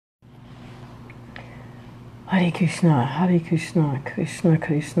Hare Krishna, Krishna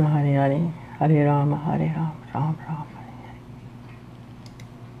Krishna, Hare Hare, Hare Rama, Ram Ram, Hare Hare.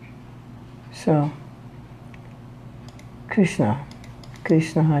 So, Krishna,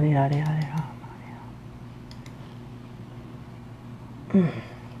 Krishna, Hare Hare, Hare Rama, Hare Rama.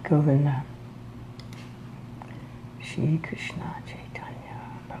 Govinda, Shri Krishna, Chaitanya,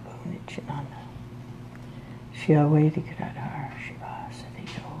 Prabhu Nityananda, Shri Advaita Gadadhar, Shiva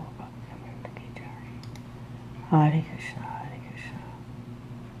Sadiyo, Bhaktivinoda Gita. Hare Krishna, Hare Krishna,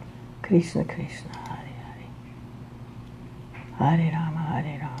 Krishna Krishna, Hare Hare, Hare Rama,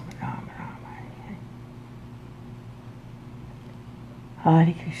 Rama Rama, Hare Hare.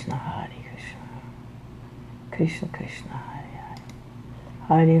 Hare Krishna, Hare Krishna, Krishna Krishna, Hare Hare,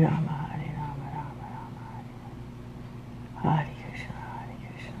 Hare Rama, Rama Rama, Hare Hare. Hare Krishna, Hare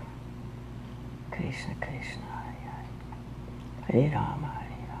Krishna, Krishna Krishna, Hare Hare, Hare Rama,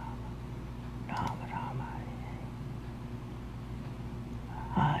 Rama Rama, Hare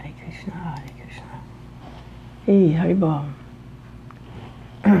Hare. Hare Krishna, Hare Krishna. Hey, Haribol.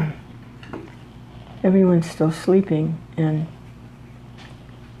 Everyone's still sleeping, and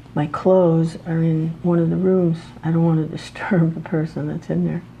my clothes are in one of the rooms. I don't want to disturb the person that's in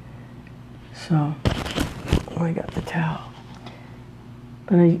there. So, I got the towel.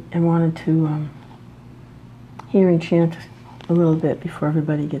 But I wanted to hear and chant a little bit before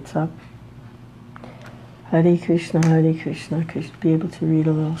everybody gets up. Hare Krishna, Krishna, be able to read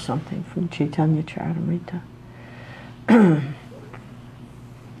a little something from Chaitanya Charitamrta.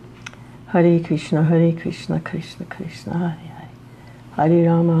 Hare Krishna, Krishna Krishna, Hare Hare, Hare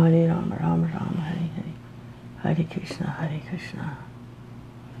Rama, Rama Rama, Hare Hare, Hare Krishna, Hare Krishna.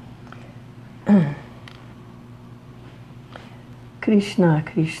 Krishna,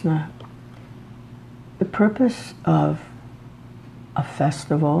 Krishna. The purpose of a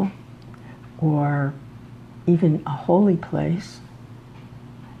festival or even a holy place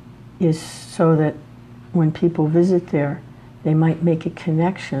is so that when people visit there, they might make a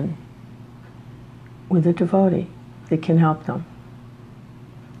connection with a devotee that can help them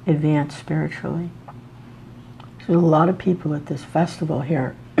advance spiritually. So there's a lot of people at this festival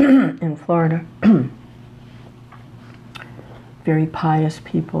here in Florida. Very pious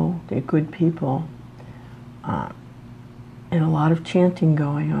people, they're good people, and a lot of chanting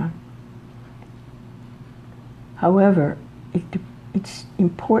going on. However, it's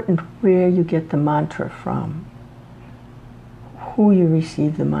important where you get the mantra from, who you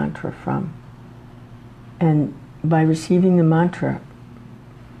receive the mantra from. And by receiving the mantra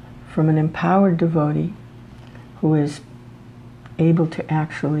from an empowered devotee who is able to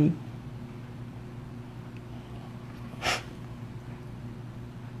actually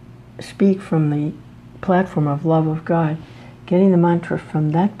speak from the platform of love of God, getting the mantra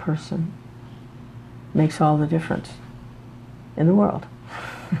from that person makes all the difference in the world.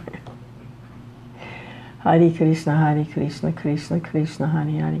 Hare Krishna, Krishna Krishna, Hare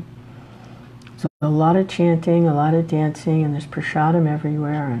Hare. So a lot of chanting, a lot of dancing, and there's prasadam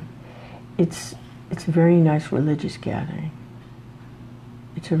everywhere, and it's a very nice religious gathering.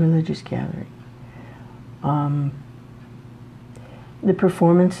 It's a religious gathering. The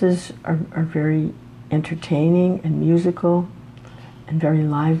performances are very entertaining and musical and very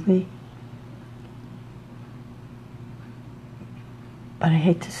lively. But I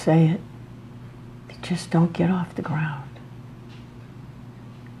hate to say it, they just don't get off the ground.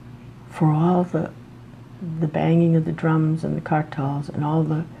 For all the banging of the drums and the kartals and all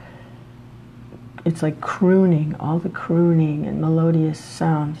the, it's like crooning, all the crooning and melodious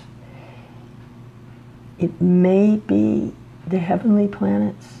sounds. It may be the heavenly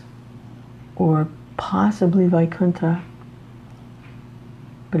planets or possibly Vaikuntha,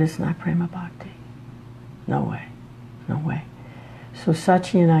 but it's not Prema Bhakti. No way, no way. So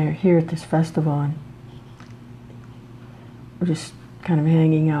Sachi and I are here at this festival, and we're just kind of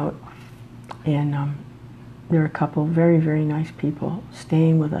hanging out, and there are a couple very, very nice people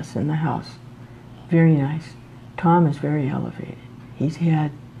staying with us in the house. Very nice. Tom is very elevated. He's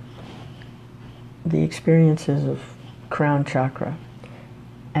had the experiences of crown chakra,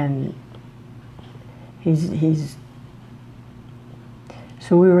 and he's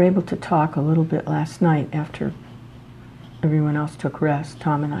so we were able to talk a little bit last night after everyone else took rest.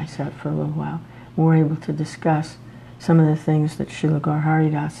 Tom and I sat for a little while. We were able to discuss some of the things that Srila Gaur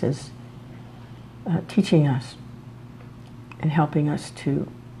Haridas is teaching us and helping us to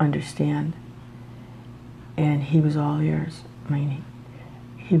understand. And he was all ears. I mean,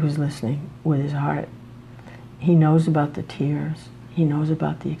 he was listening with his heart. He knows about the tears. He knows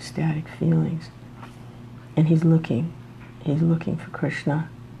about the ecstatic feelings. And he's looking for Krishna,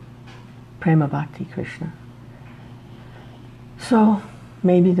 Prema Bhakti Krishna. So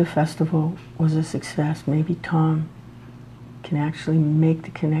maybe the festival was a success. Maybe Tom can actually make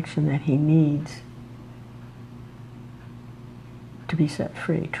the connection that he needs to be set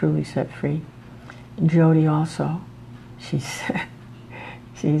free, truly set free. And Jody also, she's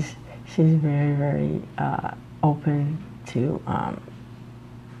she's very, very open to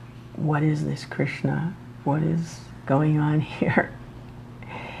what is this Krishna, what is going on here.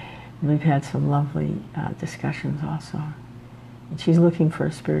 And we've had some lovely discussions also. And she's looking for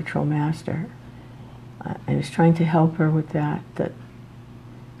a spiritual master. I was trying to help her with that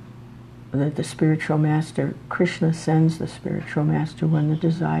the spiritual master, Krishna sends the spiritual master when the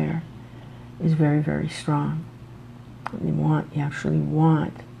desire is very, very strong. You actually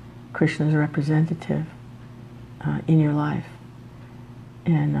want Krishna's representative in your life.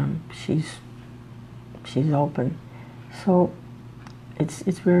 And she's open. So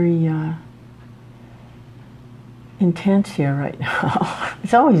it's very intense here right now.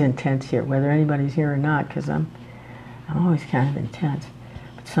 It's always intense here, whether anybody's here or not, because I'm always kind of intense.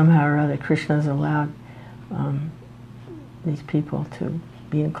 But somehow or other, Krishna's allowed these people to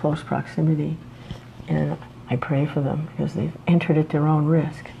be in close proximity, and I pray for them because they've entered at their own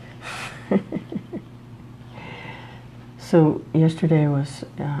risk. So yesterday was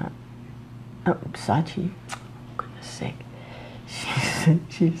Sachi. Goodness sake,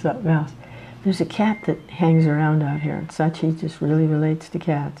 she's something else. There's a cat that hangs around out here, and Sachi just really relates to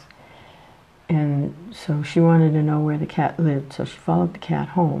cats. And so she wanted to know where the cat lived, so she followed the cat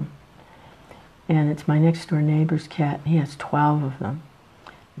home. And it's my next door neighbor's cat, and he has 12 of them.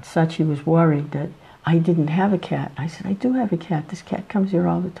 And Sachi was worried that I didn't have a cat. I said, I do have a cat. This cat comes here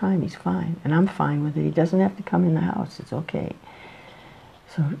all the time. He's fine. And I'm fine with it. He doesn't have to come in the house. It's okay.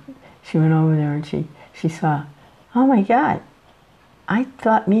 So she went over there and she saw, oh my God, I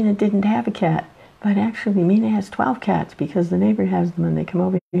thought Mina didn't have a cat. But actually Mina has 12 cats because the neighbor has them and they come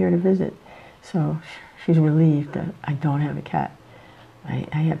over here to visit. So she's relieved that I don't have a cat. I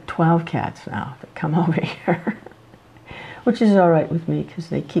have 12 cats now that come over here. Which is all right with me because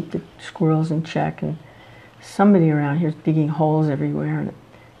they keep the squirrels in check, and somebody around here is digging holes everywhere, and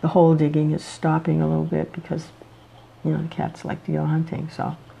the hole digging is stopping a little bit because, you know, the cats like to go hunting,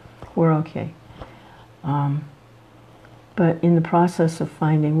 so we're okay. But in the process of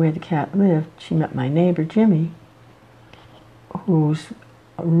finding where the cat lived, she met my neighbor, Jimmy, who's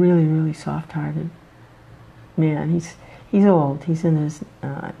a really, really soft-hearted man. He's old. He's in his,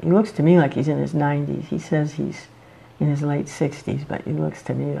 he looks to me like he's in his 90s. He says he's in his late 60s, but he looks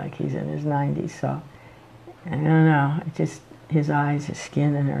to me like he's in his 90s, so I don't know, it just, his eyes, his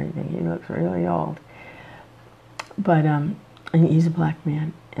skin and everything, he looks really old. But, and he's a black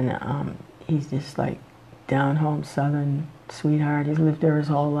man, and he's just like down-home Southern sweetheart. He's lived there his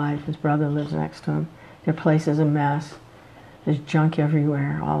whole life. His brother lives next to him. Their place is a mess. There's junk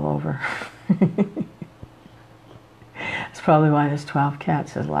everywhere, all over. That's probably why there's 12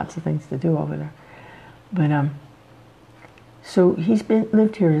 cats. There's lots of things to do over there. But, so he's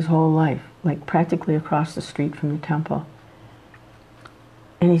lived here his whole life, like practically across the street from the temple.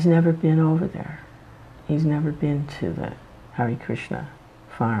 And he's never been over there. He's never been to the Hare Krishna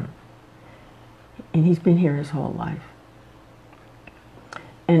farm. And he's been here his whole life.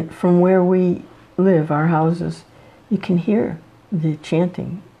 And from where we live, our houses, you can hear the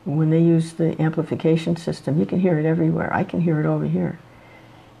chanting. When they use the amplification system, you can hear it everywhere. I can hear it over here.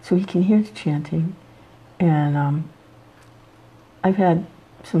 So he can hear the chanting. And I've had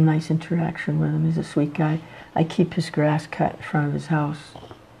some nice interaction with him. He's a sweet guy. I keep his grass cut in front of his house.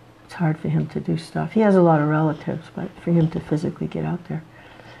 It's hard for him to do stuff. He has a lot of relatives, but for him to physically get out there.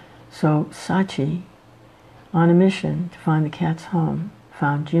 So Sachi, on a mission to find the cat's home,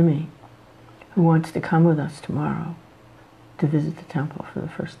 found Jimmy, who wants to come with us tomorrow to visit the temple for the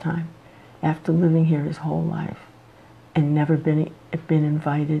first time, after living here his whole life and never been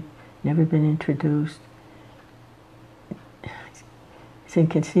invited, never been introduced. It's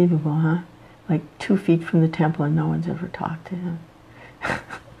inconceivable, huh? Like 2 feet from the temple and no one's ever talked to him.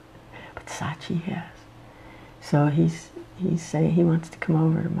 But Sachi has. So he's saying he wants to come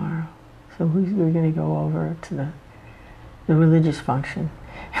over tomorrow. So we're going to go over to the religious function.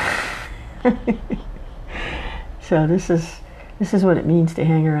 So this is what it means to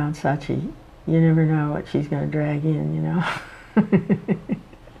hang around Sachi. You never know what she's going to drag in, you know.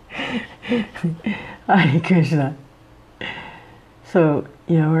 Hare Krishna. So,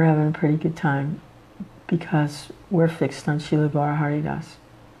 you know, we're having a pretty good time because we're fixed on Srila Gaura Haridas.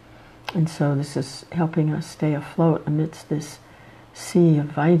 And so this is helping us stay afloat amidst this sea of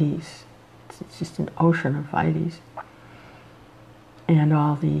Vaidis. It's just an ocean of Vaidis. And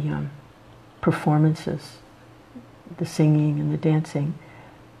all the performances the singing and the dancing,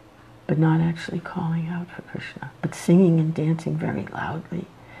 but not actually calling out for Krishna, but singing and dancing very loudly.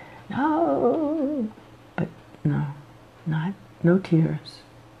 No, but no, no tears,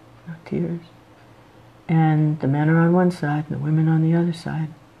 no tears. And the men are on one side and the women on the other side.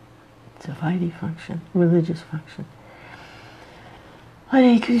 It's a Vaidhi function, religious function.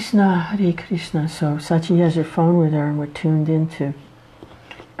 Hare Krishna, Hare Krishna. So Sachi has her phone with her and we're tuned into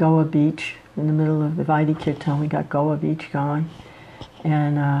Goa Beach. In the middle of the Vaidhi Kirtan, we got Goa Beach going.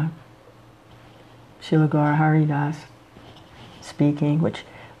 And Srila Gaura Haridas speaking, which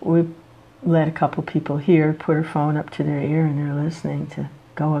we let a couple people here put her phone up to their ear and they're listening to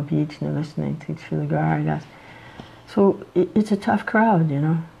Goa Beach and they're listening to Srila Gaura Haridas. So it's a tough crowd, you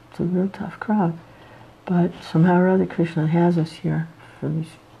know. It's a real tough crowd. But somehow or other Krishna has us here for this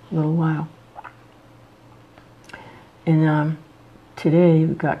little while. And today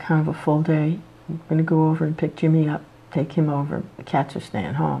we've got kind of a full day. I'm going to go over and pick Jimmy up, take him over. The cats are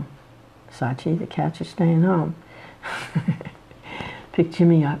staying home. Sachi, the cats are staying home. Pick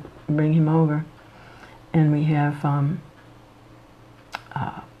Jimmy up and bring him over. And we have Tom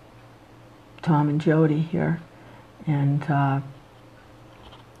and Jody here. And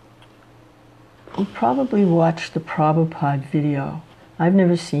we'll probably watch the Prabhupada video. I've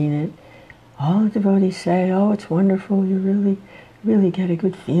never seen it. All the devotees say, oh, it's wonderful. You really get a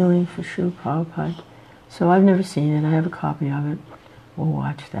good feeling for Srila Prabhupada. So I've never seen it. I have a copy of it. We'll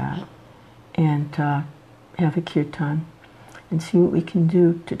watch that. And have a kirtan. And see what we can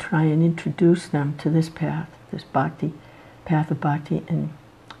do to try and introduce them to this path, this bhakti, path of bhakti. And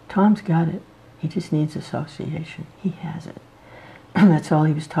Tom's got it. He just needs association. He has it. That's all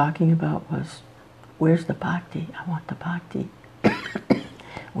he was talking about was, where's the bhakti? I want the bhakti.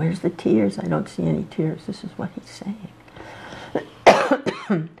 Where's the tears? I don't see any tears. This is what he's saying.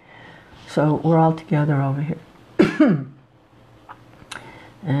 So we're all together over here.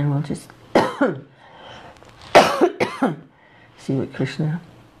 And we'll just see what Krishna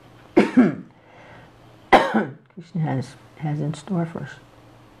has in store for us.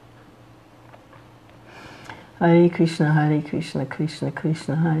 Hare Krishna, Krishna Krishna,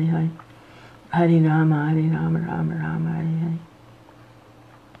 Hare Hare. Hare Rama, Rama Rama, Hare Hare.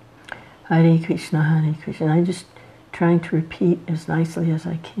 Hare Krishna, Krishna. I'm just trying to repeat as nicely as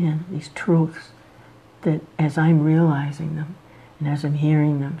I can these truths that as I'm realizing them and as I'm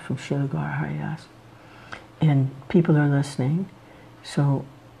hearing them from Srila Gaura Haridas. And people are listening, so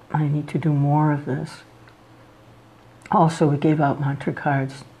I need to do more of this. Also, we gave out mantra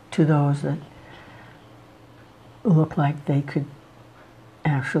cards to those that look like they could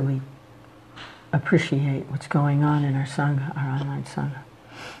actually appreciate what's going on in our Sangha, our online Sangha.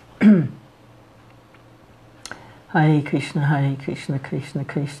 Hare Krishna, Krishna Krishna.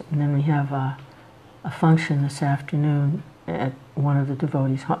 And then we have a function this afternoon at one of the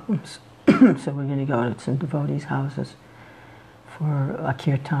devotees' homes. So we're going to go to some devotees' houses for a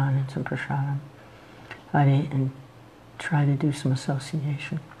kirtan and some prasadam. Hare, and try to do some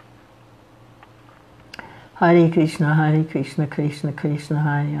association. Hare Krishna, Krishna Krishna,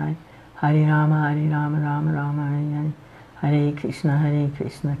 Hare Hare. Hare Rama, Rama Rama, Hare Hare. Hare Krishna,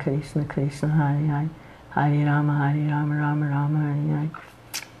 Krishna Krishna, Hare Hare. Hare Rama, Rama Rama, Hare Hare.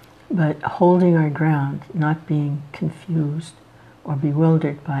 But holding our ground, not being confused or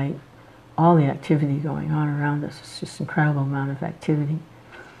bewildered by all the activity going on around us. It's just an incredible amount of activity.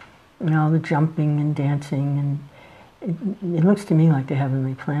 And all the jumping and dancing, and it looks to me like the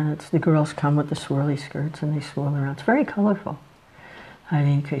heavenly planets. The girls come with the swirly skirts and they swirl around. It's very colorful.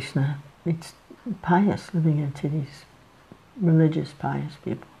 Hare Krishna. It's pious living into these religious, pious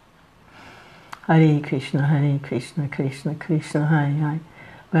people. Hare Krishna, Krishna Krishna, Hare Hare.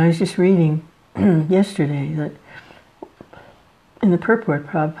 But I was just reading yesterday that in the purport,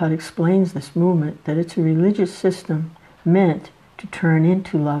 Prabhupada explains this movement, that it's a religious system meant to turn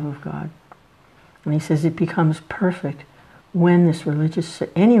into love of God. And he says it becomes perfect when this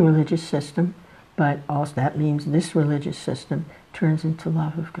any religious system, but also that means this religious system turns into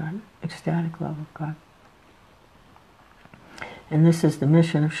love of God, ecstatic love of God. And this is the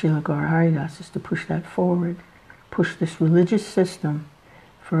mission of Srila Gaura Haridas, is to push that forward, push this religious system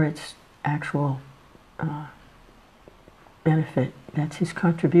for its actual benefit. That's his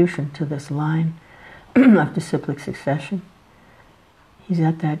contribution to this line of disciplic succession. He's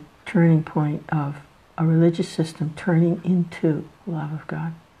at that turning point of a religious system turning into love of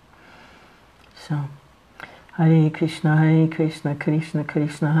God. So, Hare Krishna, Krishna Krishna,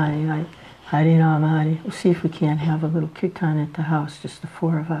 Hare Hare. Hare Rama, Hare. We'll see if we can't have a little kirtan at the house, just the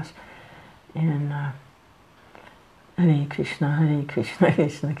four of us. And Hare Krishna, Krishna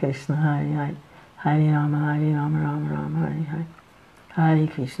Krishna, Hare Hare. Hare Rama, Rama Rama, Hare Hare. Hare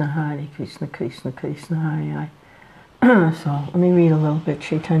Krishna, Krishna Krishna, Hare Hare. So let me read a little bit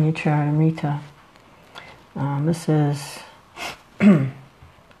Chaitanya Charitamrta. This is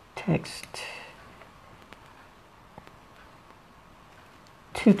text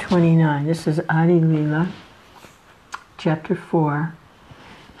 229. This is Adi Lila, chapter 4.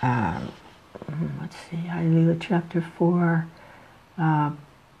 Let's see, Adi Lila, chapter 4.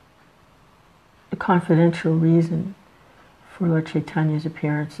 The confidential reason for Lord Chaitanya's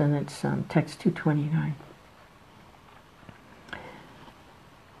appearance, and it's text 229.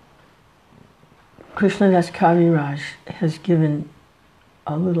 Krishnadas Kaviraj has given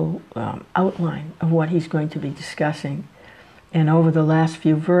a little outline of what he's going to be discussing, and over the last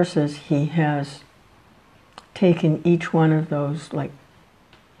few verses he has taken each one of those like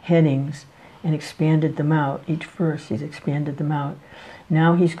headings and expanded them out. Each verse he's expanded them out.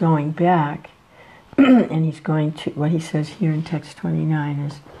 Now he's going back and he's going to, what he says here in text 29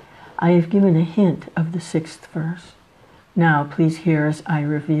 is, I have given a hint of the 6th verse. Now please hear as I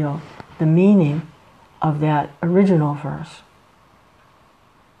reveal the meaning of that original verse.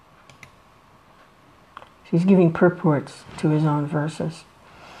 He's giving purports to his own verses.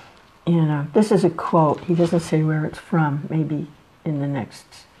 And this is a quote. He doesn't say where it's from. Maybe in the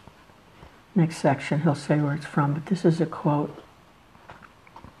next section he'll say where it's from, but this is a quote.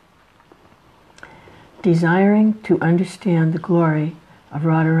 Desiring to understand the glory of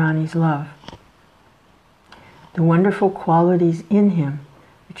Radharani's love, the wonderful qualities in him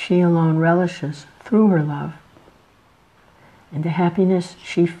that she alone relishes through her love, and the happiness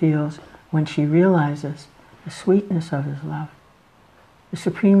she feels when she realizes the sweetness of his love, the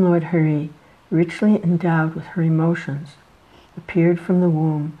Supreme Lord Hari, richly endowed with her emotions, appeared from the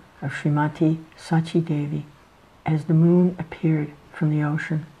womb of Srimati Sachi Devi as the moon appeared from the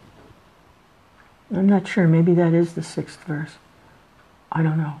ocean. I'm not sure, maybe that is the 6th verse. I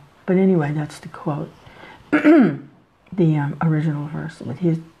don't know. But anyway, that's the quote. The original verse. But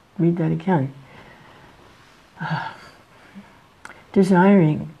read that again.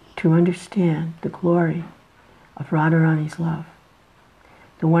 Desiring to understand the glory of Radharani's love,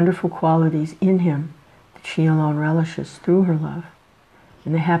 the wonderful qualities in him that she alone relishes through her love,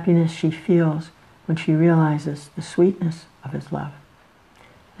 and the happiness she feels when she realizes the sweetness of his love.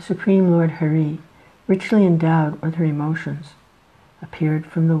 The Supreme Lord Hari, richly endowed with her emotions, appeared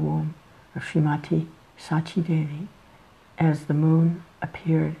from the womb of Srimati Sachi Devi as the moon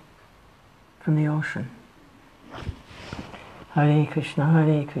appeared from the ocean. Hare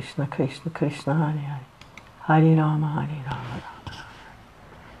Krishna, Krishna Krishna, Hare Hare. Hare Rama, Hare Rama, Rama Rama.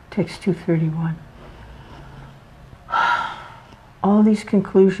 Text 231. All these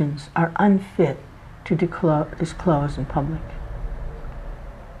conclusions are unfit to disclose in public.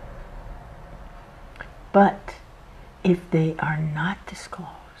 But if they are not disclosed,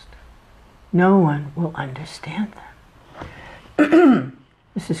 no one will understand them.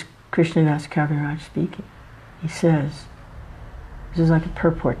 This is Krishnadas Kaviraj speaking. He says, this is like a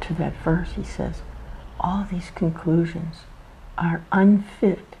purport to that verse. He says, all these conclusions are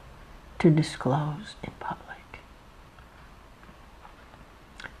unfit to disclose in public.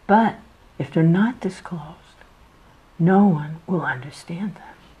 But if they're not disclosed, no one will understand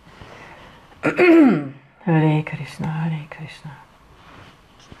them. Hare Krishna, Hare Krishna.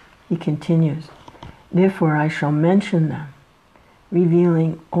 He continues, therefore I shall mention them,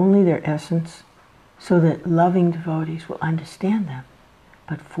 revealing only their essence, so that loving devotees will understand them,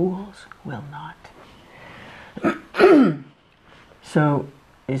 but fools will not. So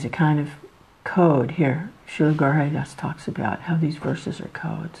there's a kind of code here. Srila Gauradas talks about how these verses are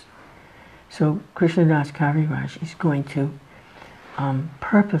codes. So Krishnadas Kaviraj is going to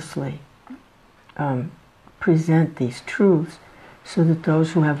purposely present these truths so that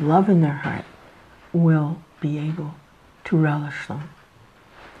those who have love in their heart will be able to relish them.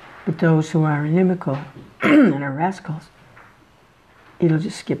 But those who are inimical and are rascals, it'll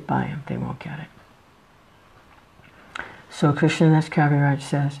just skip by them. They won't get it. So Krishnadas Kaviraj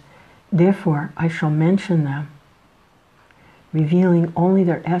says, therefore I shall mention them, revealing only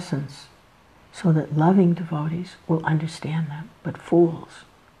their essence, so that loving devotees will understand them, but fools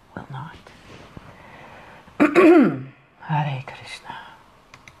will not. Hare Krishna.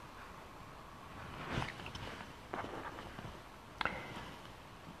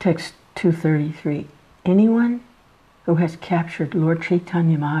 Text 233. Anyone who has captured Lord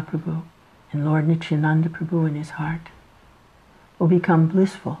Chaitanya Mahaprabhu and Lord Nityananda Prabhu in his heart will become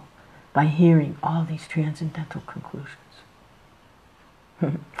blissful by hearing all these transcendental conclusions.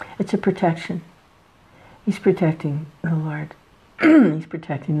 It's a protection. He's protecting the Lord. He's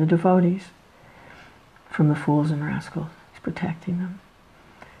protecting the devotees. from the fools and rascals. He's protecting them.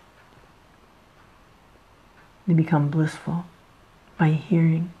 They become blissful by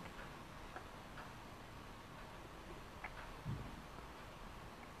hearing.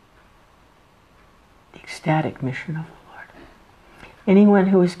 The ecstatic mission of the Lord. Anyone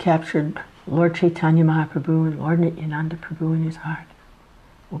who has captured Lord Chaitanya Mahaprabhu and Lord Nityananda Prabhu in his heart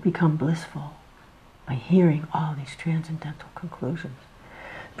will become blissful by hearing all these transcendental conclusions.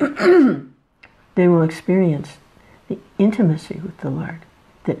 They will experience the intimacy with the Lord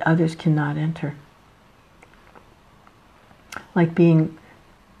that others cannot enter. Like being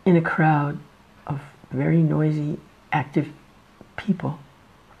in a crowd of very noisy, active people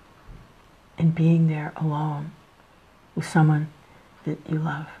and being there alone with someone that you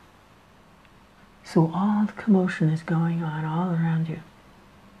love. So all the commotion is going on all around you.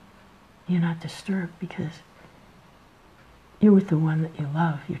 You're not disturbed because you're with the one that you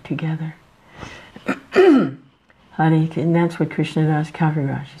love. You're together. And that's what Krishnadas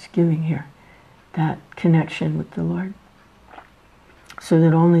Kaviraj is giving here. That connection with the Lord. So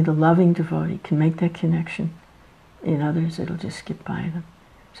that only the loving devotee can make that connection. In others, it'll just skip by them.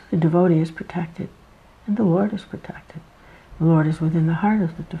 So the devotee is protected. And the Lord is protected. The Lord is within the heart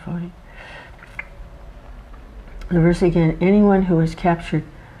of the devotee. The verse again, anyone who has captured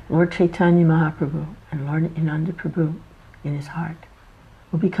Lord Chaitanya Mahaprabhu and Lord Nityananda Prabhu in his heart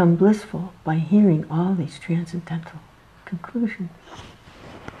will become blissful by hearing all these transcendental conclusions.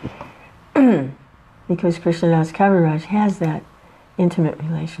 Because Krishnadas Kaviraj has that intimate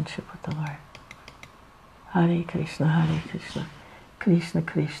relationship with the Lord. Hare Krishna, Krishna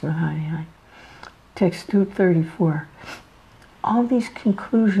Krishna, Hare Hare. Text 234. All these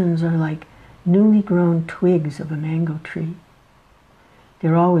conclusions are like newly grown twigs of a mango tree.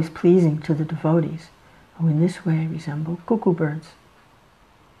 They're always pleasing to the devotees, who in this way resemble cuckoo birds.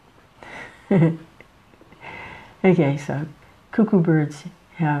 Okay, so cuckoo birds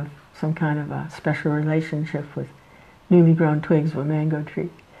have some kind of a special relationship with newly grown twigs of a mango tree.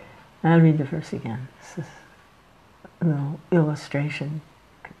 I'll read the verse again. This is a little illustration.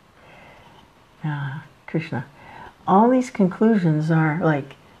 Krishna. All these conclusions are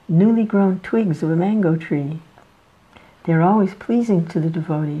like newly grown twigs of a mango tree. They're always pleasing to the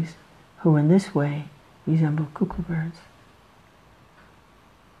devotees, who in this way resemble cuckoo birds.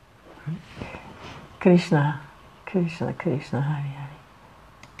 Krishna, Krishna, Krishna, Hare Hare.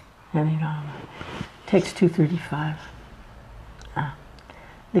 Hare Rama. Text 235.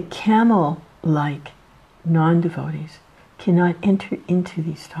 The camel-like non-devotees cannot enter into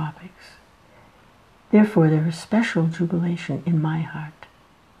these topics. Therefore, there is special jubilation in my heart.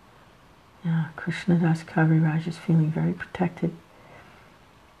 Krishnadas Kaviraj is feeling very protected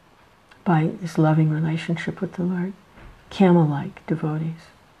by this loving relationship with the Lord. Camel-like devotees.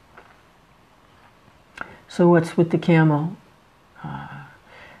 So what's with the camel?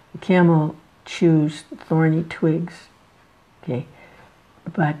 The camel chews thorny twigs, okay?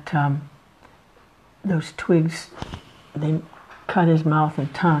 But those twigs, they cut his mouth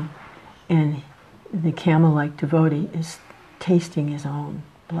and tongue, and the camel-like devotee is tasting his own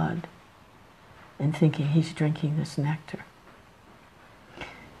blood and thinking he's drinking this nectar.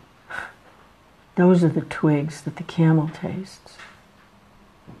 Those are the twigs that the camel tastes.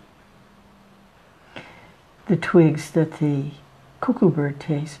 The twigs that the cuckoo bird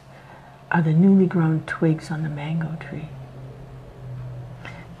tastes are the newly grown twigs on the mango tree.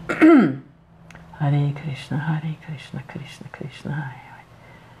 Hare Krishna, Krishna Krishna, Hare Hare.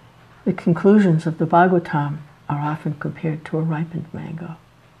 The conclusions of the Bhagavatam are often compared to a ripened mango.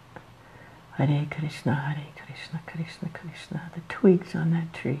 Hare Krishna, Krishna Krishna. The twigs on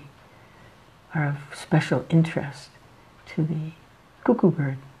that tree are of special interest to the cuckoo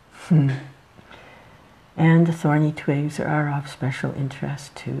bird. And the thorny twigs are of special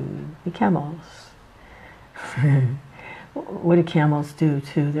interest to the camels. What do camels do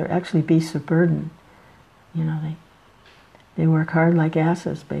too? They're actually beasts of burden. You know, they work hard like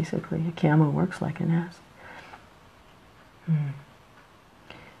asses, basically. A camel works like an ass.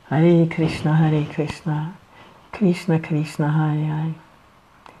 Hare Krishna, Krishna Krishna, Hare Hare.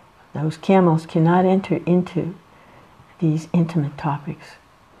 Those camels cannot enter into these intimate topics,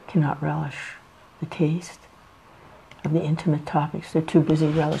 cannot relish the taste of the intimate topics. They're too busy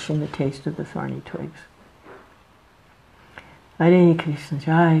relishing the taste of the thorny twigs. Hare Krishna,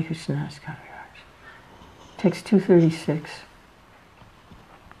 Jai Krishna Kaviraj. Text 236.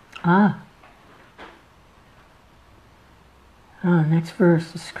 Next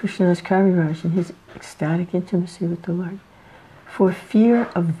verse is Krishnadas Kaviraj in his ecstatic intimacy with the Lord. For fear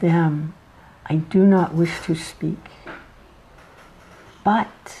of them, I do not wish to speak.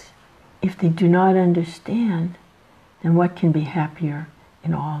 But if they do not understand, then what can be happier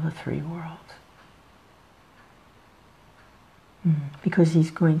in all the three worlds? Because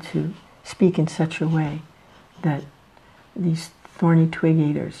he's going to speak in such a way that these thorny twig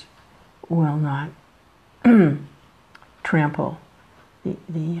eaters will not trample the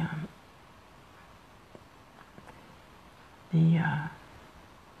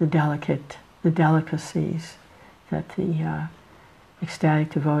delicacies that the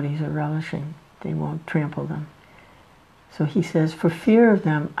ecstatic devotees are relishing. They won't trample them. So he says, for fear of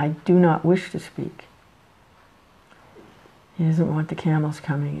them, I do not wish to speak. He doesn't want the camels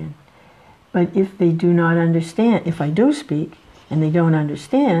coming in. But if they do not understand, if I do speak and they don't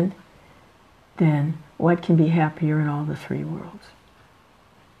understand, then what can be happier in all the three worlds?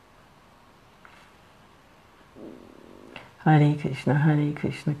 Hare Krishna,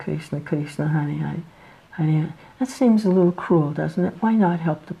 Krishna Krishna, Hare Hare, Hare. That seems a little cruel, doesn't it? Why not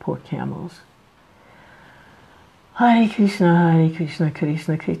help the poor camels? Hare Krishna, Krishna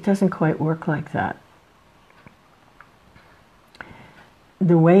Krishna. It doesn't quite work like that.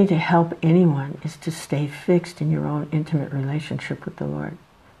 The way to help anyone is to stay fixed in your own intimate relationship with the Lord.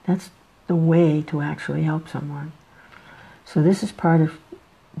 That's the way to actually help someone. So this is part of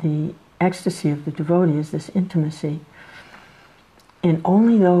the ecstasy of the devotee, is this intimacy. And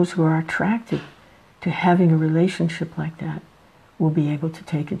only those who are attracted to having a relationship like that will be able to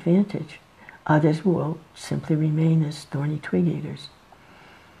take advantage. Others will simply remain as thorny twig eaters.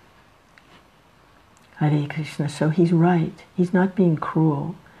 Hare Krishna. So he's right. He's not being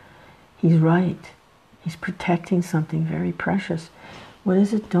cruel. He's right. He's protecting something very precious. What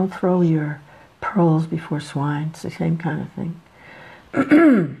is it? Don't throw your pearls before swine. It's the same kind of thing.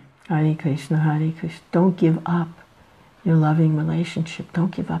 Hare Krishna, Hare Krishna. Don't give up your loving relationship.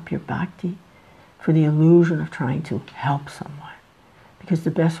 Don't give up your bhakti for the illusion of trying to help someone. Because the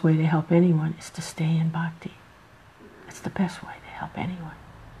best way to help anyone is to stay in bhakti. That's the best way to help anyone.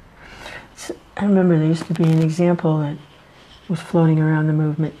 I remember there used to be an example that was floating around the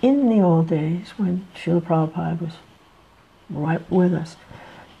movement in the old days when Srila Prabhupada was right with us.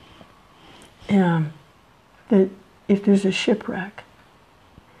 That if there's a shipwreck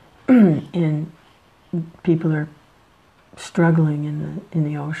and people are struggling in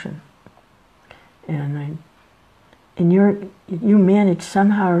the ocean, and you manage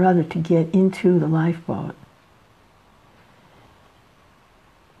somehow or other to get into the lifeboat,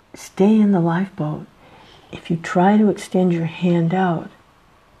 stay in the lifeboat. If you try to extend your hand out,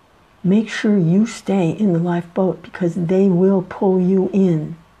 make sure you stay in the lifeboat, because they will pull you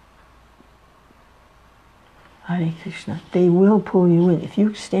in. Hare Krishna. They will pull you in. If you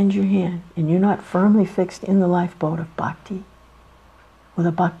extend your hand and you're not firmly fixed in the lifeboat of bhakti, with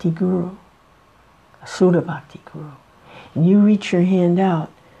a bhakti guru, a Sudha bhakti guru, and you reach your hand out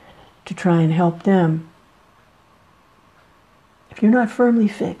to try and help them, if you're not firmly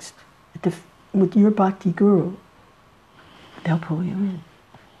fixed with your bhakti guru, they'll pull you in.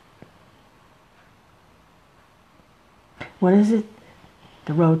 What is it?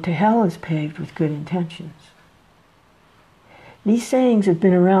 The road to hell is paved with good intentions. These sayings have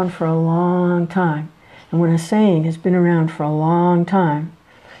been around for a long time. And when a saying has been around for a long time,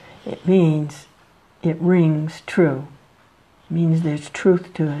 it means it rings true. It means there's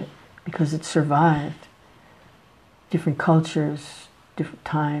truth to it, because it survived different cultures, different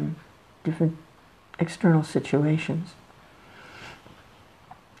time, different external situations.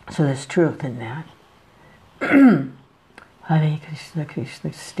 So there's truth in that. Hare Krishna,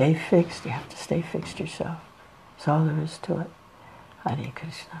 Krishna. Stay fixed. You have to stay fixed yourself. That's all there is to it. Hare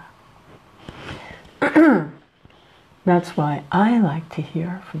Krishna. That's why I like to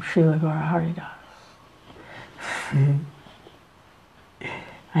hear from Srila Gaura Haridas.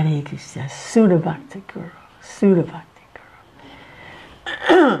 Hare Krishna. Sudha Bhakti Guru. Sudha Bhakti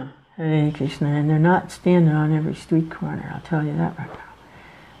Guru. Hare Krishna. And they're not standing on every street corner, I'll tell you that right now.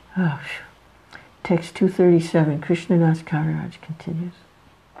 Oh, text 237, Krishnadas Kaviraj continues.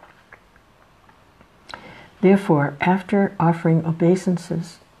 Therefore, after offering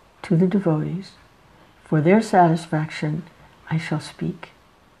obeisances to the devotees, for their satisfaction, I shall speak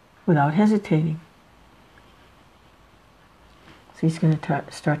without hesitating. So he's going to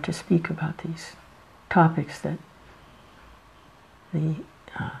start to speak about these topics that the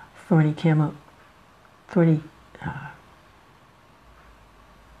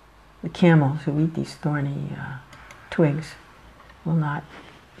the camels who eat these thorny twigs will not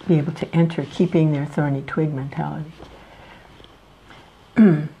be able to enter, keeping their thorny twig mentality.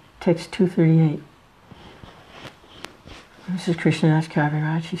 Text 238. This is Krishnadas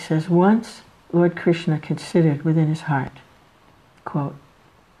Kaviraj. He says, once Lord Krishna considered within his heart, quote,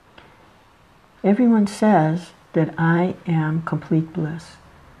 Everyone says that I am complete bliss,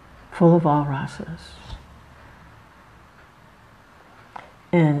 full of all rasas.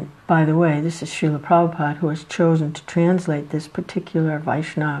 And by the way, this is Srila Prabhupada who has chosen to translate this particular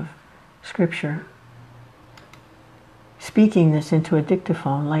Vaishnav scripture, speaking this into a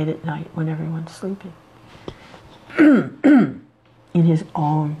dictaphone late at night when everyone's sleeping, in his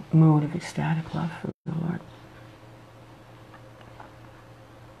own mood of ecstatic love for the Lord.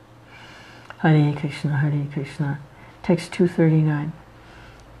 Hare Krishna, Hare Krishna. Text 239.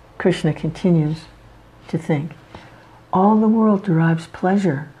 Krishna continues to think, all the world derives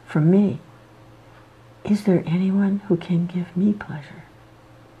pleasure from me. Is there anyone who can give me pleasure?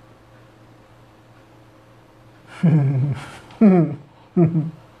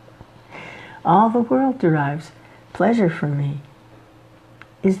 All the world derives pleasure from me.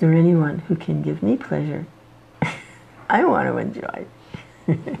 Is there anyone who can give me pleasure? I want to enjoy.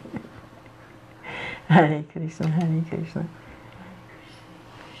 Hare Krishna, Hare Krishna.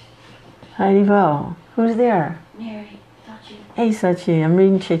 Haribo, who's there? Mary, Sachi. Hey Sachi, I'm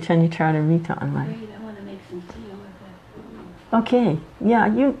reading Chaitanya Charitamrta online. I want to make some tea with it. Okay, yeah,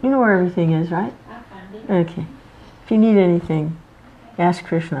 you know where everything is, right? I'll find it. Okay. If you need anything, ask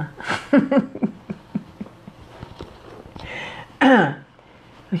Krishna.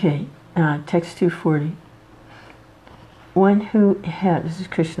 Okay, text 240. One who has, this is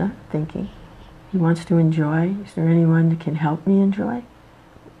Krishna thinking, he wants to enjoy. Is there anyone that can help me enjoy?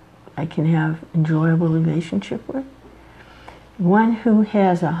 I can have enjoyable relationship with? One who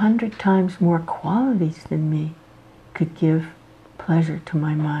has 100 times more qualities than me could give pleasure to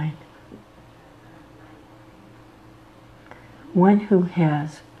my mind. One who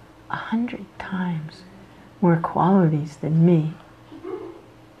has 100 times more qualities than me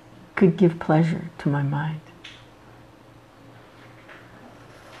could give pleasure to my mind.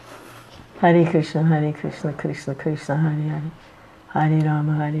 Hare Krishna, Hare Krishna, Krishna Krishna, Hare Hare, Hare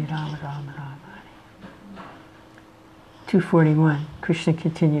Rama, Hare Rama, Rama Rama, Hare. 241, Krishna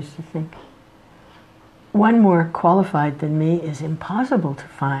continues to think. One more qualified than me is impossible to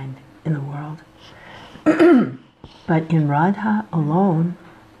find in the world. But in Radha alone,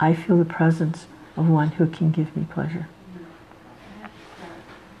 I feel the presence of one who can give me pleasure.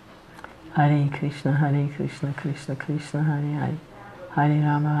 Hare Krishna, Hare Krishna, Krishna Krishna, Hare Hare, Hare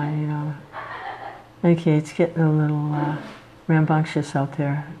Rama, Hare Rama. Okay, it's getting a little rambunctious out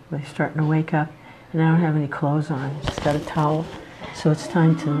there. They're starting to wake up, and I don't have any clothes on. Just got a towel, so it's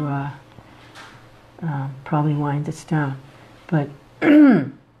time to probably wind this down. But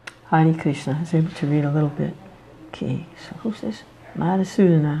Hare Krishna, I was able to read a little bit. Okay, so who's this?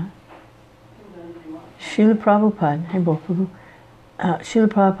 Madhusudana. Srila Prabhupada, hey Prabhupada. Srila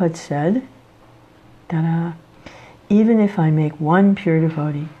Prabhupada said that even if I make one pure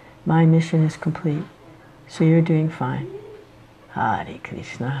devotee, my mission is complete. So you're doing fine. Hare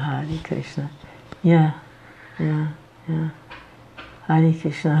Krishna, Hare Krishna. Yeah. Hare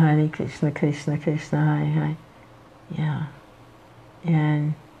Krishna, Hare Krishna, Krishna Krishna, Hare Hare. Yeah.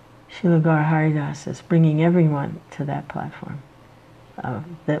 And Srila Gaura Haridas is bringing everyone to that platform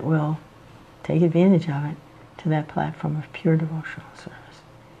that will take advantage of it, to that platform of pure devotional service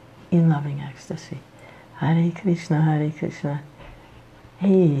in loving ecstasy. Hare Krishna, Hare Krishna.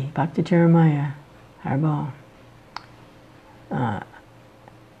 Hey, Bhakta Jeremiah, Harbo.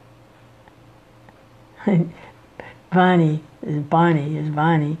 Bonnie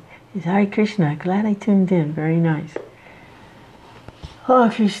is Hare Krishna. Glad I tuned in. Very nice.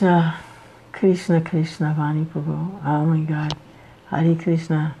 Oh, Krishna. Krishna, Krishna, Vani Prabhu. Oh my God. Hare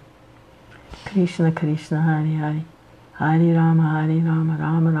Krishna. Krishna, Krishna, Hare Hare. Hare Rama, Hare Rama,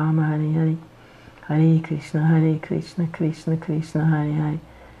 Rama Rama, Hare Hare. Hare Krishna, Krishna Krishna, Hare Hare.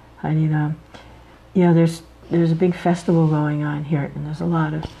 Hare Rama. Yeah, there's a big festival going on here, and there's a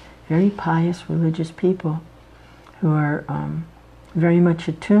lot of very pious religious people who are very much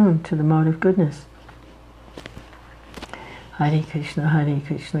attuned to the mode of goodness. Hare Krishna,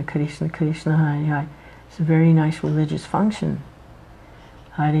 Krishna Krishna, Hare Hare. It's a very nice religious function.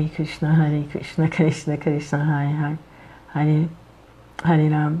 Hare Krishna, Krishna Krishna, Hare Hare. Hare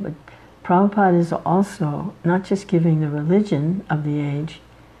Ram. But Prabhupada is also not just giving the religion of the age,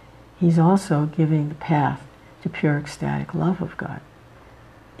 he's also giving the path to pure ecstatic love of God.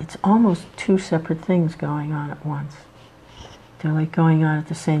 It's almost two separate things going on at once. They're like going on at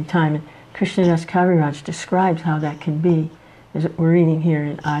the same time. And Krishnadas Kaviraj describes how that can be, as we're reading here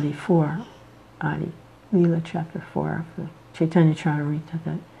in Adi 4, Adi, Lila chapter 4 of the Chaitanya Charitamrta,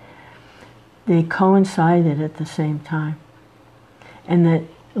 that they coincided at the same time. And that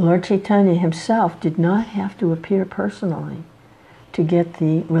Lord Chaitanya himself did not have to appear personally to get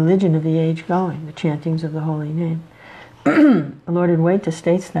the religion of the age going, the chantings of the holy name. Lord Advaita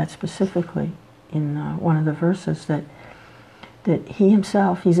states that specifically in one of the verses, that he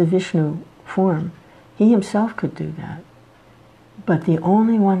himself, he's a Vishnu form, he himself could do that. But the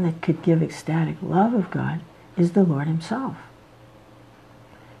only one that could give ecstatic love of God is the Lord himself.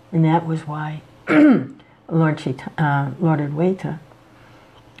 And that was why Lord Advaita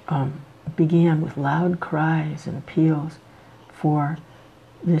began with loud cries and appeals for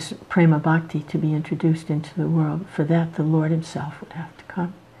this prema bhakti to be introduced into the world. For that, the Lord himself would have to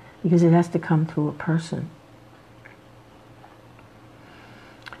come, because it has to come through a person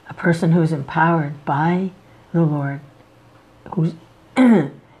who's empowered by the Lord, who's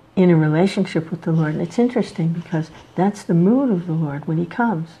in a relationship with the Lord. And it's interesting because that's the mood of the Lord when he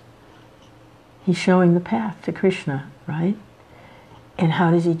comes. He's showing the path to Krishna, right? And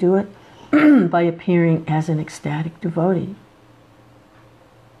how does he do it? By appearing as an ecstatic devotee.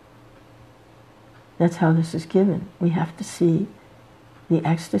 That's how this is given. We have to see the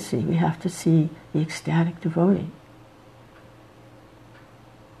ecstasy. We have to see the ecstatic devotee.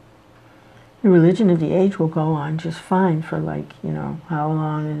 The religion of the age will go on just fine for, like,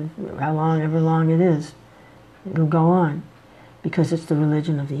 however long it is. It'll go on because it's the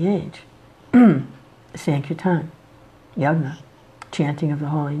religion of the age. Sankirtan, yagna, chanting of the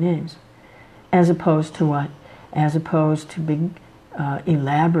holy names. As opposed to what? As opposed to big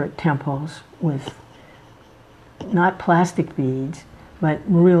elaborate temples with not plastic beads, but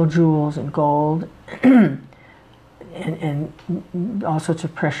real jewels and gold and all sorts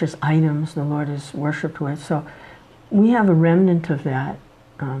of precious items the Lord is worshipped with. So we have a remnant of that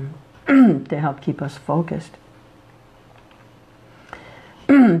to help keep us focused.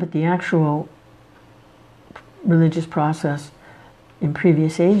 But the actual religious process in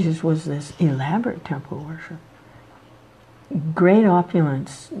previous ages was this elaborate temple worship. Great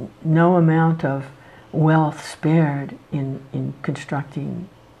opulence, no amount of wealth spared in constructing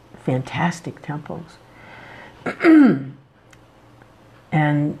fantastic temples. And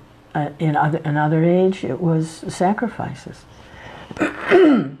in another age, it was sacrifices,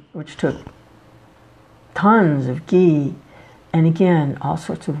 which took tons of ghee, and again, all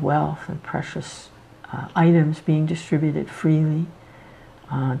sorts of wealth and precious items being distributed freely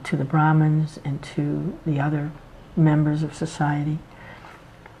to the Brahmins and to the other members of society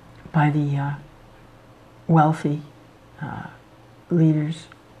by the wealthy leaders.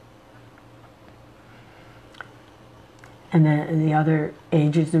 And then the other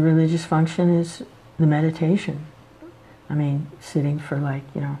ages, the religious function is the meditation. I mean, sitting for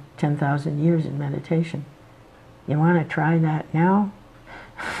 10,000 years in meditation. You want to try that now?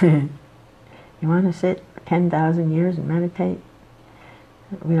 You want to sit 10,000 years and meditate?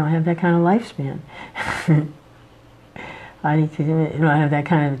 We don't have that kind of lifespan. You don't have that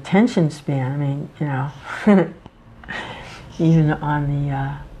kind of attention span. I mean, even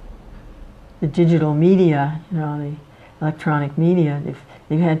on the digital media, the electronic media,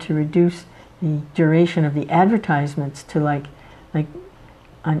 they've had to reduce the duration of the advertisements to like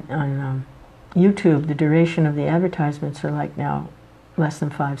on YouTube, the duration of the advertisements are now less than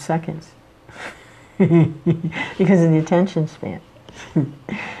 5 seconds because of the attention span.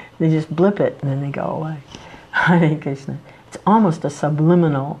 They just blip it and then they go away. Hare Krishna. It's almost a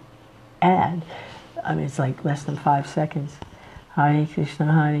subliminal ad. I mean, it's like less than 5 seconds. Hare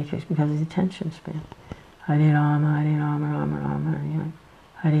Krishna, because of the attention span. Hare Rama, Rama Rama,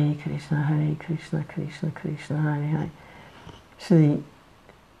 Hare Krishna, Krishna Krishna, Hare Hare. So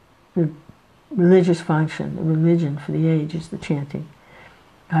the religious function, the religion for the age is the chanting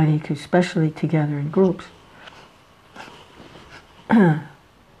Hare Krishna, especially together in groups.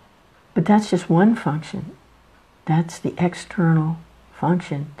 But that's just one function. That's the external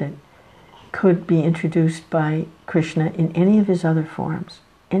function that could be introduced by Krishna in any of his other forms,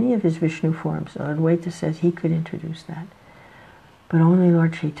 any of his Vishnu forms. Lord Advaita says he could introduce that. But only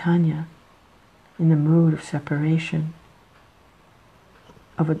Lord Chaitanya, in the mood of separation,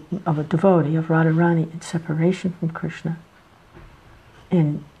 of a devotee, of Radharani, in separation from Krishna,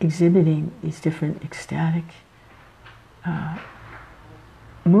 and exhibiting these different ecstatic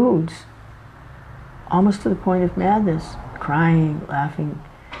moods, almost to the point of madness, crying, laughing,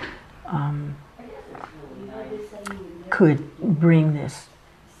 could bring this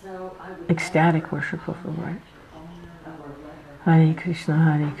ecstatic worship of the Lord. Hare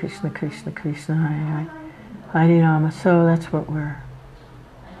Krishna, Krishna Krishna, Hare Hare, Hare Rama. So that's what we're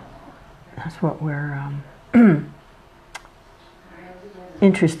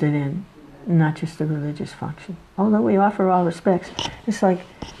interested in, not just the religious function. Although we offer all respects. It's like,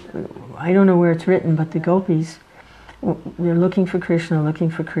 I don't know where it's written, but the gopis they're looking for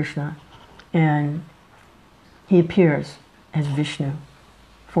Krishna, and he appears as Vishnu,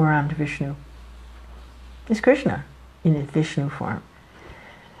 four-armed Vishnu. It's Krishna in his Vishnu form.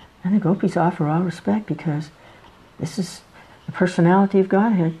 And the gopis offer all respect because this is the personality of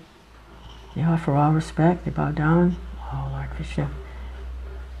Godhead. They offer all respect, they bow down, oh Lord Vishnu.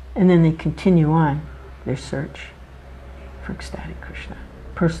 And then they continue on their search for ecstatic Krishna,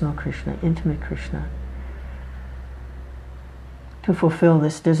 personal Krishna, intimate Krishna, to fulfill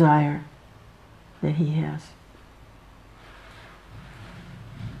this desire that he has.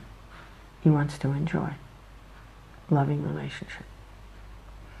 He wants to enjoy loving relationship.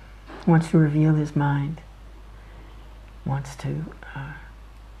 He wants to reveal his mind. Wants to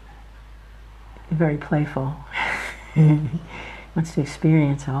be very playful. Wants to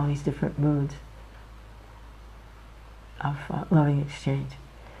experience all these different moods of loving exchange.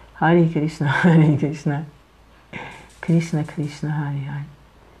 Hare Krishna, Hare Krishna, Krishna Krishna, Hare Hare.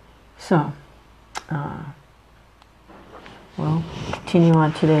 So, we'll continue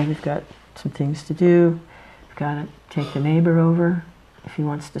on today. We've got some things to do. We've got to take the neighbor over if he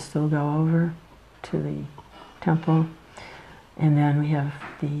wants to still go over to the temple. And then we have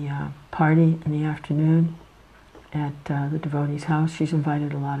the party in the afternoon at the devotee's house. She's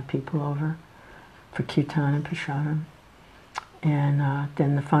invited a lot of people over for kirtan and prasadam. And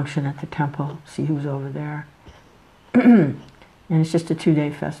then the function at the temple, see who's over there. And it's just a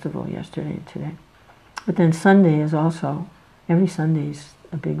 2-day festival, yesterday and today. But then Sunday is also, every Sunday is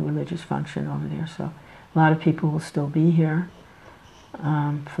a big religious function over there. So a lot of people will still be here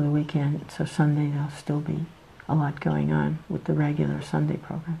for the weekend. So Sunday there'll still be a lot going on with the regular Sunday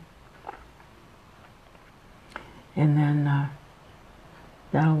program. And then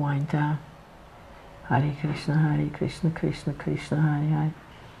that'll wind down. Hare Krishna, Krishna Krishna, Hare Hare,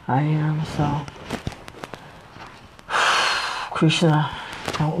 Hare Rama. So, Krishna,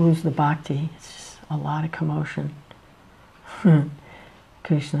 don't lose the bhakti. It's just a lot of commotion.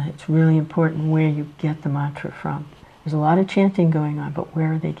 Krishna, it's really important where you get the mantra from. There's a lot of chanting going on, but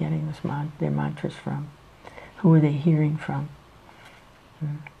where are they getting their mantras from? Who are they hearing from?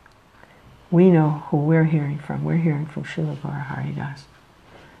 We know who we're hearing from. We're hearing from Srila Gaura Haridas,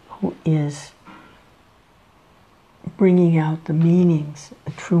 who is bringing out the meanings,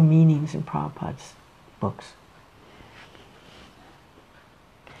 the true meanings in Prabhupada's books.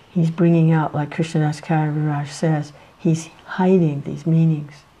 He's bringing out, like Krishnadas Kaviraj says, he's hiding these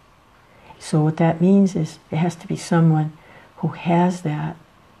meanings. So what that means is it has to be someone who has that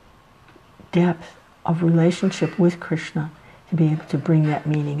depth of relationship with Krishna to be able to bring that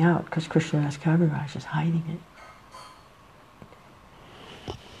meaning out, because Krishnadas Kaviraj is hiding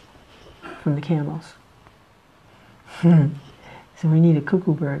it from the camels. So we need a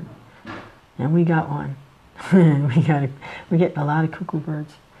cuckoo bird, and we got one. We're getting a lot of cuckoo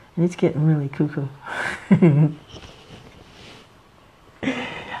birds, and it's getting really cuckoo.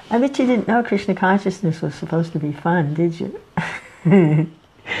 I bet you didn't know Krishna consciousness was supposed to be fun, did you?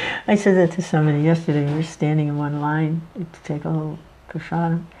 I said that to somebody yesterday. We were standing in one line to take a little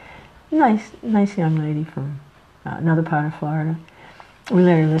prasadam. Nice young lady from another part of Florida. We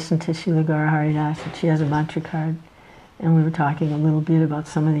let her listen to Srila Gaura Haridas, and she has a mantra card. And we were talking a little bit about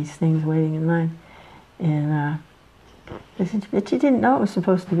some of these things waiting in line. And I said, but you didn't know it was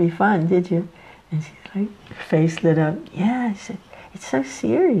supposed to be fun, did you? And she's like, her face lit up. Yeah, I said, it's so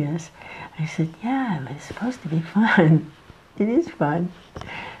serious. I said, yeah, but it's supposed to be fun. It is fun.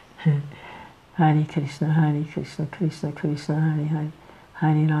 Hare Krishna, Krishna Krishna, Hare Hare,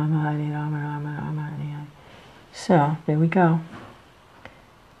 Hare Rama, Rama Rama, Hare Hare. So, there we go.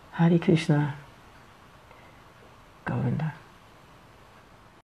 Hare Krishna, Govinda.